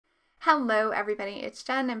Hello everybody, it's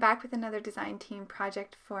Jen. I'm back with another design team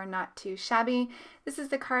project for Not Too Shabby. This is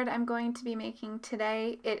the card I'm going to be making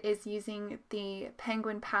today. It is using the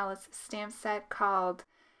Penguin Palace stamp set called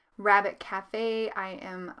Rabbit Cafe. I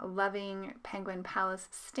am loving Penguin Palace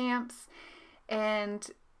stamps and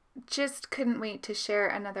just couldn't wait to share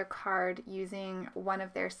another card using one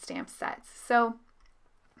of their stamp sets. So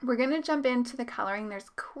we're going to jump into the coloring. There's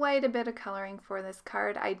quite a bit of coloring for this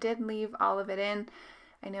card. I did leave all of it in.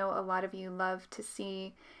 I know a lot of you love to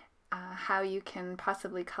see how you can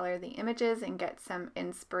possibly color the images and get some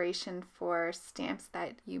inspiration for stamps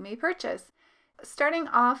that you may purchase. Starting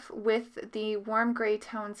off with the warm gray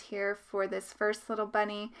tones here for this first little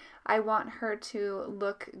bunny, I want her to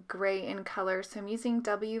look gray in color, so I'm using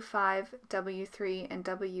W5, W3, and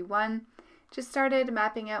W1. Just started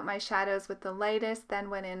mapping out my shadows with the lightest,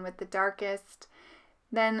 then went in with the darkest,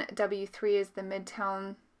 then W3 is the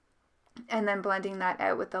mid-tone, and then blending that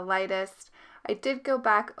out with the lightest. I did go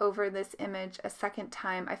back over this image a second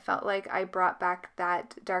time. I felt like I brought back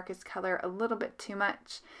that darkest color a little bit too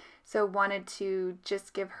much, so wanted to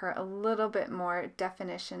just give her a little bit more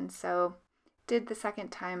definition, so did the second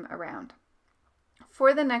time around.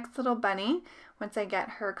 For the next little bunny, once I get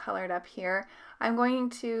her colored up here, I'm going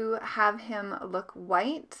to have him look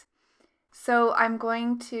white. So I'm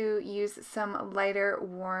going to use some lighter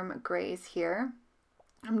warm grays here.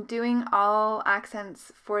 I'm doing all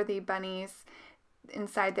accents for the bunnies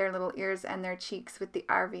inside their little ears and their cheeks with the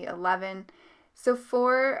RV11. So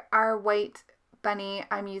for our white bunny,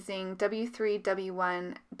 I'm using W3,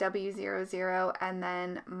 W1, W00, and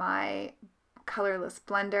then my colorless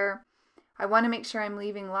blender. I want to make sure I'm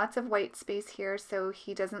leaving lots of white space here so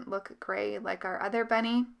he doesn't look gray like our other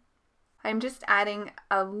bunny. I'm just adding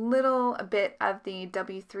a little bit of the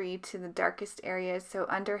W3 to the darkest areas, so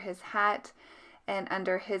under his hat and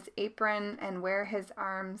under his apron and where his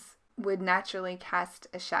arms would naturally cast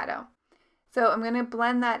a shadow. So I'm going to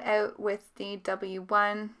blend that out with the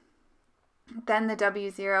W1, then the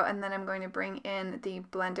W0, and then I'm going to bring in the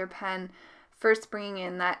blender pen, first bringing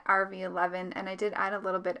in that RV11, and I did add a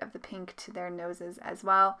little bit of the pink to their noses as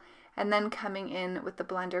well, and then coming in with the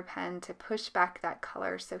blender pen to push back that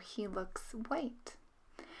color so he looks white.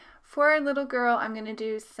 For our little girl, I'm going to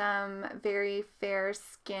do some very fair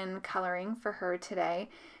skin coloring for her today.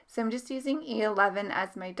 So I'm just using E11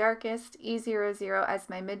 as my darkest, E00 as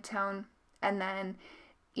my midtone, and then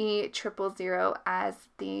E000 as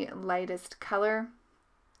the lightest color.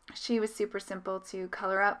 She was super simple to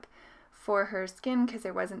color up for her skin because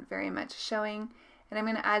there wasn't very much showing. And I'm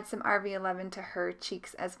going to add some RV11 to her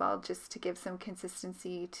cheeks as well, just to give some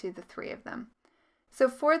consistency to the three of them. So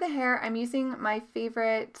for the hair, I'm using my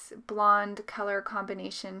favorite blonde color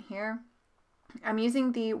combination here. I'm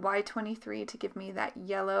using the Y23 to give me that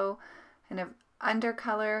yellow kind of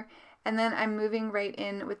undercolor, and then I'm moving right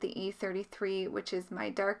in with the E33, which is my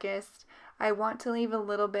darkest. I want to leave a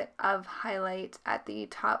little bit of highlight at the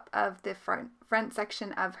top of the front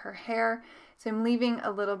section of her hair, so I'm leaving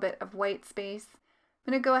a little bit of white space.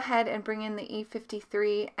 I'm going to go ahead and bring in the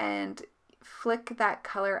E53 and flick that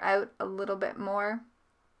color out a little bit more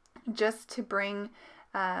just to bring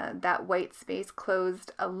that white space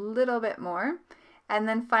closed a little bit more, and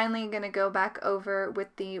then finally I'm going to go back over with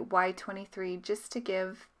the Y23 just to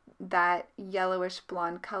give that yellowish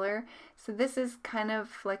blonde color. So this is kind of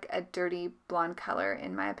like a dirty blonde color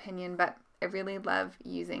in my opinion, but I really love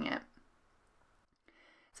using it.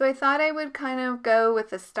 So I thought I would kind of go with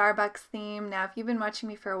the Starbucks theme. Now if you've been watching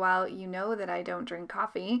me for a while, you know that I don't drink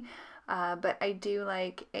coffee. But I do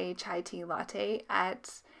like a chai tea latte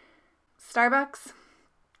at Starbucks.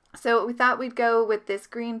 So we thought we'd go with this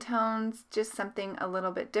green tones, just something a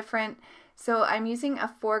little bit different. So I'm using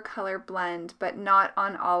a 4-color blend, but not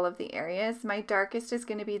on all of the areas. My darkest is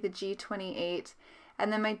going to be the G28,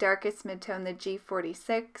 and then my darkest midtone, the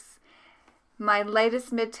G46. My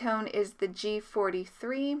lightest midtone is the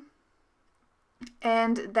G43.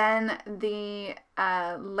 And then the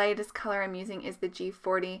lightest color I'm using is the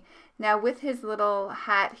G40. Now with his little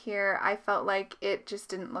hat here, I felt like it just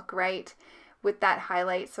didn't look right with that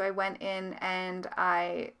highlight, so I went in and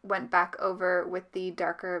I went back over with the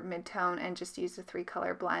darker midtone and just used a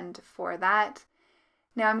 3-color blend for that.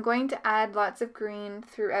 Now I'm going to add lots of green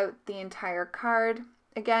throughout the entire card,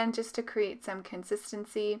 again just to create some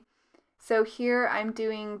consistency. So here I'm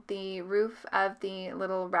doing the roof of the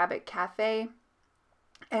little Rabbit Cafe.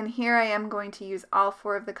 And here I am going to use all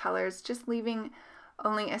 4 of the colors, just leaving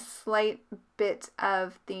only a slight bit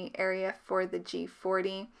of the area for the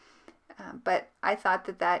G40. But I thought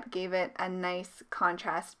that that gave it a nice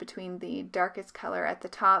contrast between the darkest color at the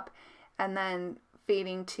top and then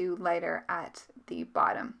fading to lighter at the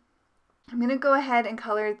bottom. I'm going to go ahead and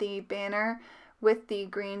color the banner with the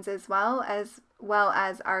greens as well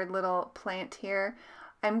as our little plant here.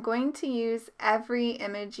 I'm going to use every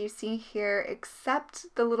image you see here except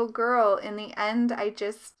the little girl. In the end, I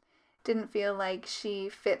just didn't feel like she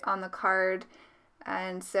fit on the card,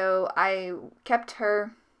 and so I kept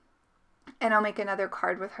her, and I'll make another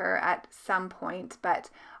card with her at some point, but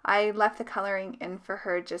I left the coloring in for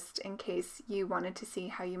her just in case you wanted to see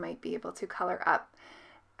how you might be able to color up.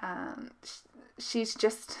 She's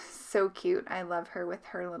just so cute. I love her with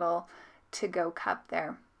her little to-go cup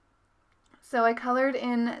there. So I colored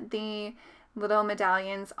in the little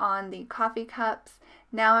medallions on the coffee cups.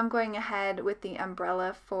 Now I'm going ahead with the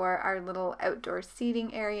umbrella for our little outdoor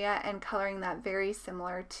seating area and coloring that very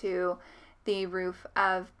similar to the roof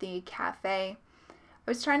of the cafe. I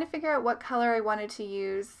was trying to figure out what color I wanted to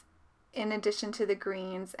use in addition to the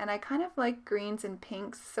greens, and I kind of like greens and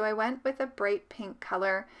pinks, so I went with a bright pink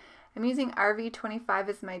color. I'm using RV25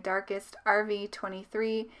 as my darkest,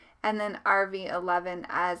 RV23, and then RV11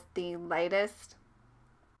 as the lightest.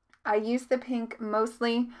 I used the pink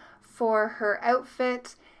mostly for her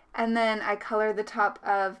outfit, and then I color the top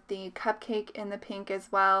of the cupcake in the pink as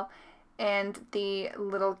well, and the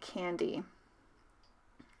little candy.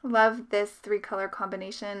 Love this 3-color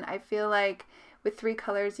combination. I feel like with 3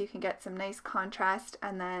 colors you can get some nice contrast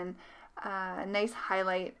and then a nice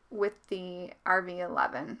highlight with the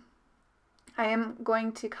RV11. I am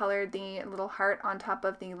going to color the little heart on top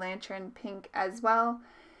of the lantern pink as well.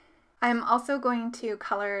 I'm also going to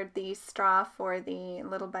color the straw for the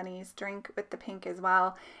little bunny's drink with the pink as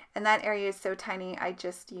well, and that area is so tiny I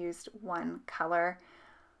just used 1 color.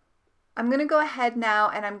 I'm going to go ahead now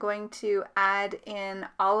and I'm going to add in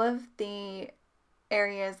all of the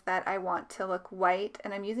areas that I want to look white,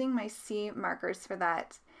 and I'm using my C markers for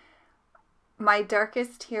that. My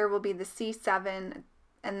darkest here will be the C7,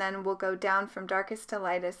 and then we'll go down from darkest to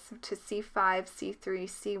lightest to C5, C3,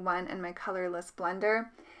 C1, and my colorless blender.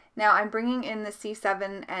 Now I'm bringing in the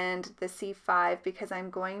C7 and the C5 because I'm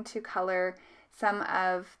going to color some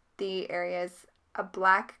of the areas a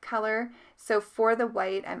black color. So for the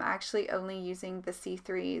white, I'm actually only using the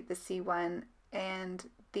C3, the C1, and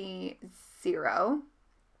the 0.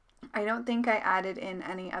 I don't think I added in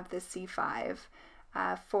any of the C5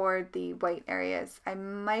 for the white areas. I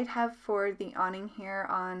might have for the awning here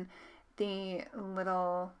on the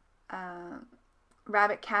little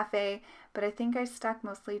Rabbit Cafe, but I think I stuck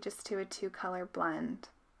mostly just to a 2-color blend.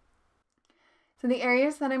 So the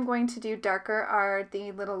areas that I'm going to do darker are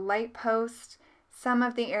the little light post, some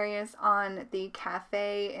of the areas on the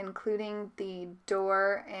cafe, including the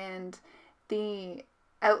door and the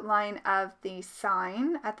outline of the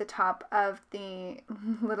sign at the top of the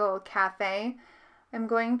little cafe. I'm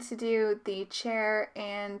going to do the chair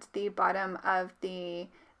and the bottom of the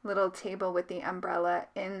little table with the umbrella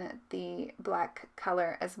in the black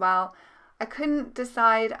color as well. I couldn't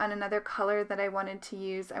decide on another color that I wanted to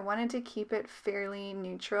use. I wanted to keep it fairly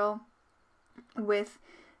neutral with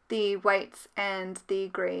the whites and the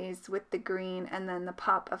grays with the green, and then the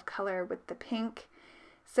pop of color with the pink.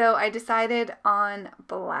 So I decided on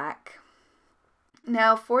black.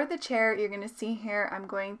 Now for the chair, you're going to see here, I'm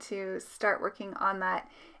going to start working on that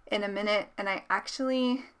in a minute, and I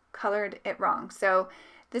actually colored it wrong. So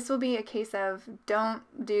this will be a case of don't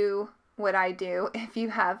do what I do if you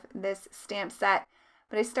have this stamp set.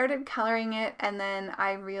 But I started coloring it, and then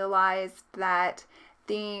I realized that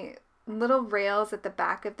the little rails at the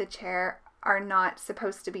back of the chair are not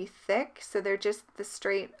supposed to be thick, so they're just the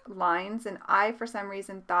straight lines, and I for some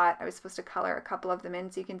reason thought I was supposed to color a couple of them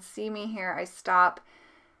in. So you can see me here, I stop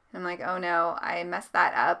and I'm like, oh no, I messed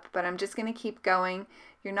that up, but I'm just going to keep going.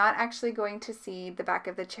 You're not actually going to see the back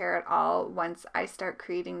of the chair at all once I start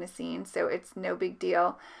creating the scene, so it's no big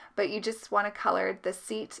deal, but you just want to color the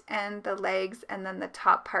seat and the legs and then the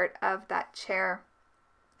top part of that chair,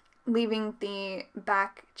 leaving the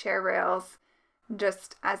back chair rails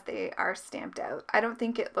just as they are stamped out. I don't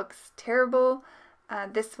think it looks terrible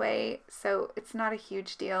this way, so it's not a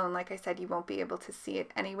huge deal, and like I said, you won't be able to see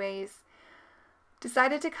it anyways.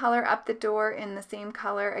 Decided to color up the door in the same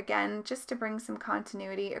color again, just to bring some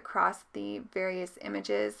continuity across the various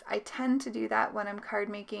images. I tend to do that when I'm card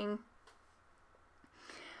making.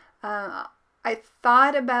 I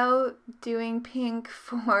thought about doing pink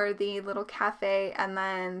for the little cafe and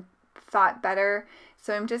then thought better,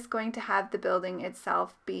 so I'm just going to have the building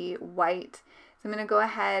itself be white. So I'm going to go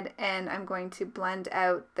ahead and I'm going to blend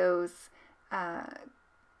out those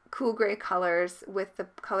cool gray colors with the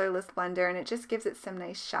colorless blender, and it just gives it some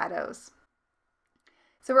nice shadows.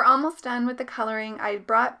 So we're almost done with the coloring. I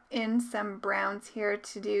brought in some browns here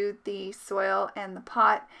to do the soil and the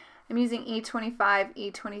pot. I'm using E25,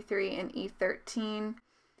 E23, and E13.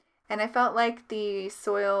 And I felt like the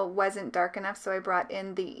soil wasn't dark enough, so I brought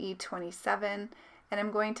in the E27. And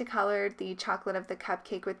I'm going to color the chocolate of the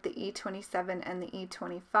cupcake with the E27 and the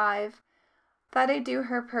E25. Thought I'd do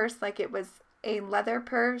her purse like it was a leather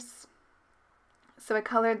purse. So I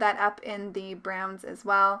colored that up in the browns as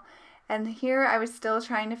well. And here I was still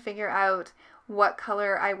trying to figure out what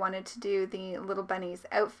color I wanted to do the little bunny's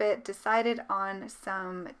outfit. Decided on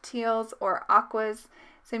some teals or aquas.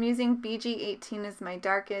 So I'm using BG18 as my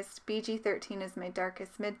darkest, BG13 as my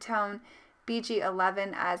darkest midtone,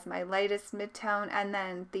 BG11 as my lightest midtone, and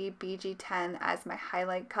then the BG10 as my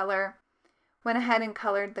highlight color. Went ahead and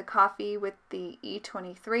colored the coffee with the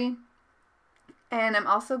E23. And I'm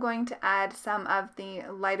also going to add some of the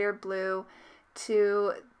lighter blue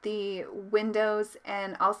to the windows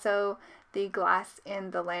and also the glass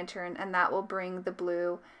in the lantern, and that will bring the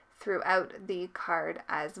blue throughout the card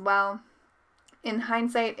as well. In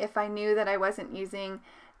hindsight, if I knew that I wasn't using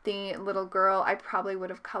the little girl, I probably would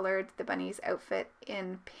have colored the bunny's outfit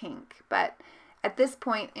in pink. But at this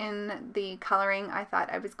point in the coloring, I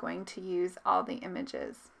thought I was going to use all the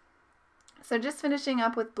images. So just finishing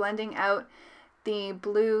up with blending out the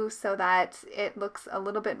blue so that it looks a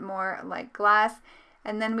little bit more like glass,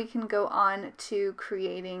 and then we can go on to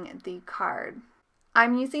creating the card.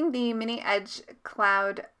 I'm using the Mini Edge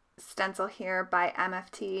Cloud stencil here by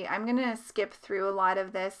MFT. I'm going to skip through a lot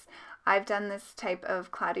of this. I've done this type of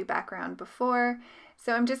cloudy background before,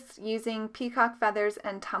 so I'm just using peacock feathers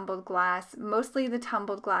and tumbled glass, mostly the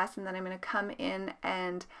tumbled glass, and then I'm going to come in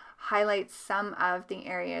and highlight some of the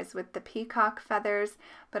areas with the peacock feathers,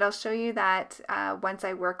 but I'll show you that once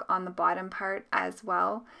I work on the bottom part as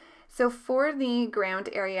well. So for the ground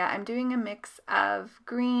area, I'm doing a mix of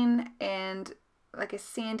green and like a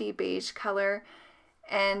sandy beige color,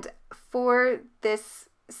 and for this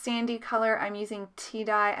sandy color I'm using tea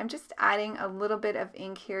dye. I'm just adding a little bit of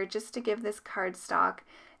ink here just to give this cardstock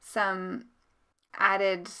some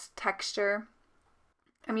added texture.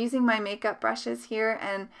 I'm using my makeup brushes here,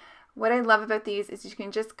 and what I love about these is you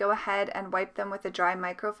can just go ahead and wipe them with a dry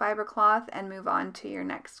microfiber cloth and move on to your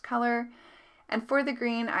next color. And for the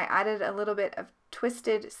green, I added a little bit of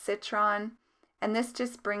twisted citron, and this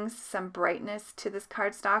just brings some brightness to this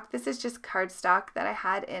cardstock. This is just cardstock that I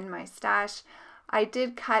had in my stash. I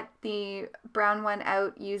did cut the brown one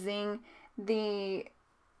out using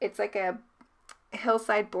it's like a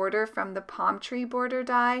Hillside border from the palm tree border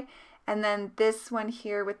die. And then this one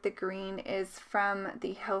here with the green is from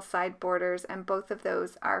the Hillside borders, and both of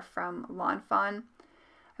those are from Lawn Fawn.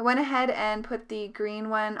 I went ahead and put the green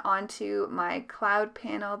one onto my cloud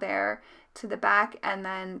panel there to the back, and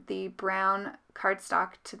then the brown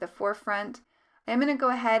cardstock to the forefront. I'm going to go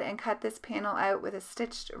ahead and cut this panel out with a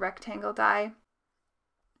stitched rectangle die.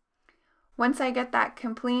 Once I get that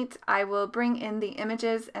complete, I will bring in the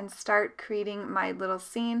images and start creating my little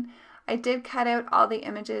scene. I did cut out all the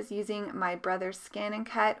images using my brother's Scan and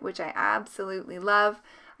Cut, which I absolutely love.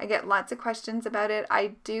 I get lots of questions about it.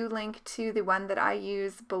 I do link to the one that I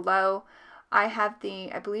use below. I have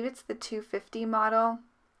I believe it's the 250 model,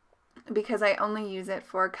 because I only use it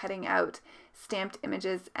for cutting out stamped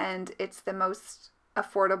images, and it's the most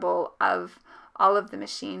affordable of all of the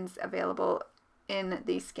machines available in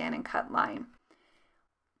the Scan and Cut line.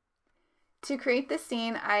 To create the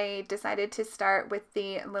scene, I decided to start with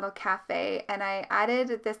the little cafe, and I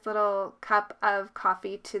added this little cup of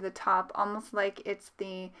coffee to the top, almost like it's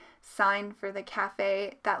the sign for the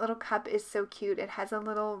cafe. That little cup is so cute. It has a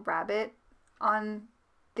little rabbit on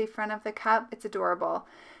the front of the cup. It's adorable.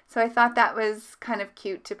 So I thought that was kind of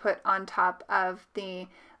cute to put on top of the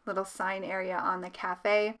little sign area on the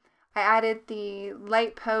cafe. I added the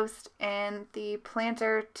light post and the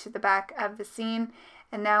planter to the back of the scene,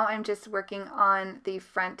 and now I'm just working on the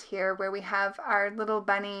front here where we have our little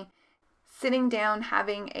bunny sitting down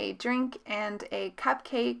having a drink and a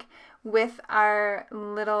cupcake with our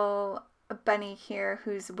little bunny here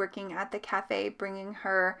who's working at the cafe bringing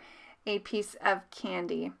her a piece of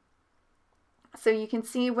candy. So you can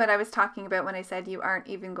see what I was talking about when I said you aren't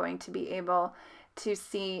even going to be able to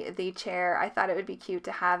see the chair. I thought it would be cute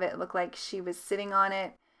to have it look like she was sitting on it.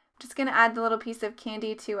 I'm just going to add the little piece of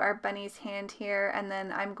candy to our bunny's hand here, and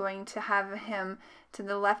then I'm going to have him to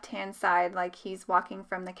the left hand side like he's walking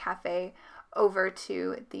from the cafe over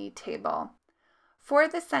to the table. For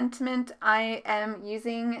the sentiment, I am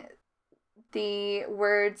using the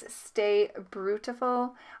words "Stay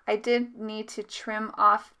Brew-tiful." I did need to trim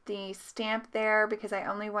off the stamp there because I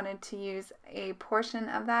only wanted to use a portion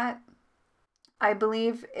of that. I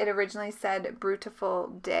believe it originally said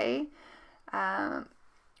Brew-tiful Day.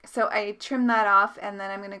 So I trim that off, and then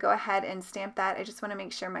I'm going to go ahead and stamp that. I just want to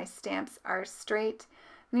make sure my stamps are straight.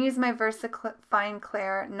 I'm going to use my Versafine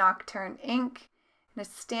Clair Nocturne ink. I'm going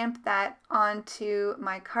to stamp that onto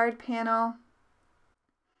my card panel.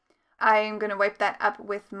 I'm going to wipe that up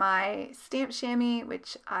with my stamp Shammy,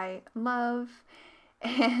 which I love,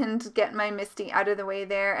 and get my Misti out of the way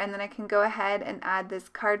there. And then I can go ahead and add this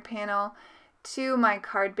card panel to my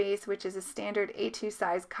card base, which is a standard A2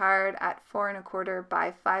 size card at 4 1/4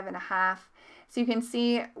 by 5 1/2. So you can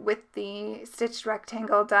see with the stitched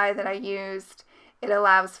rectangle die that I used, it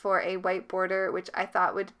allows for a white border, which I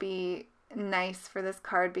thought would be nice for this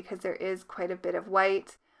card because there is quite a bit of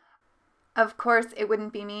white. Of course, it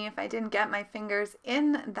wouldn't be me if I didn't get my fingers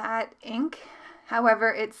in that ink.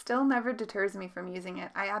 However, it still never deters me from using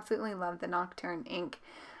it. I absolutely love the Nocturne ink.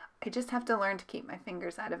 I just have to learn to keep my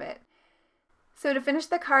fingers out of it. So to finish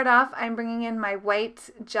the card off, I'm bringing in my white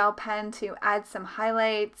gel pen to add some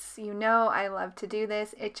highlights. You know I love to do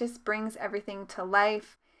this. It just brings everything to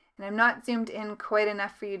life. And I'm not zoomed in quite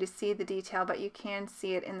enough for you to see the detail, but you can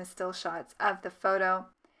see it in the still shots of the photo.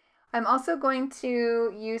 I'm also going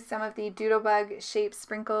to use some of the Doodlebug shape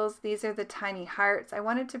sprinkles. These are the tiny hearts. I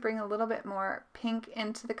wanted to bring a little bit more pink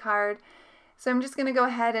into the card. So I'm just going to go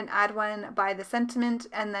ahead and add one by the sentiment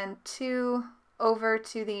and then 2 over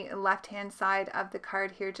to the left-hand side of the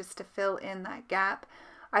card here just to fill in that gap.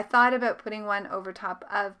 I thought about putting one over top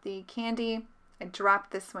of the candy. I dropped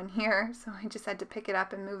this one here, so I just had to pick it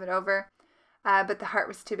up and move it over. But the heart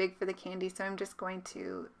was too big for the candy, so I'm just going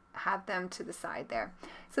to have them to the side there.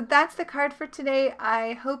 So that's the card for today.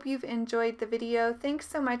 I hope you've enjoyed the video. Thanks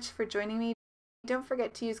so much for joining me. Don't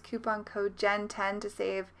forget to use coupon code GEN10 to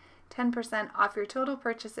save 10% off your total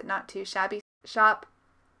purchase at Not Too Shabby shop.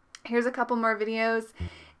 Here's a couple more videos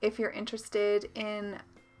if you're interested in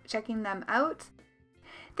checking them out.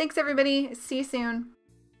 Thanks everybody. See you soon.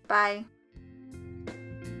 Bye.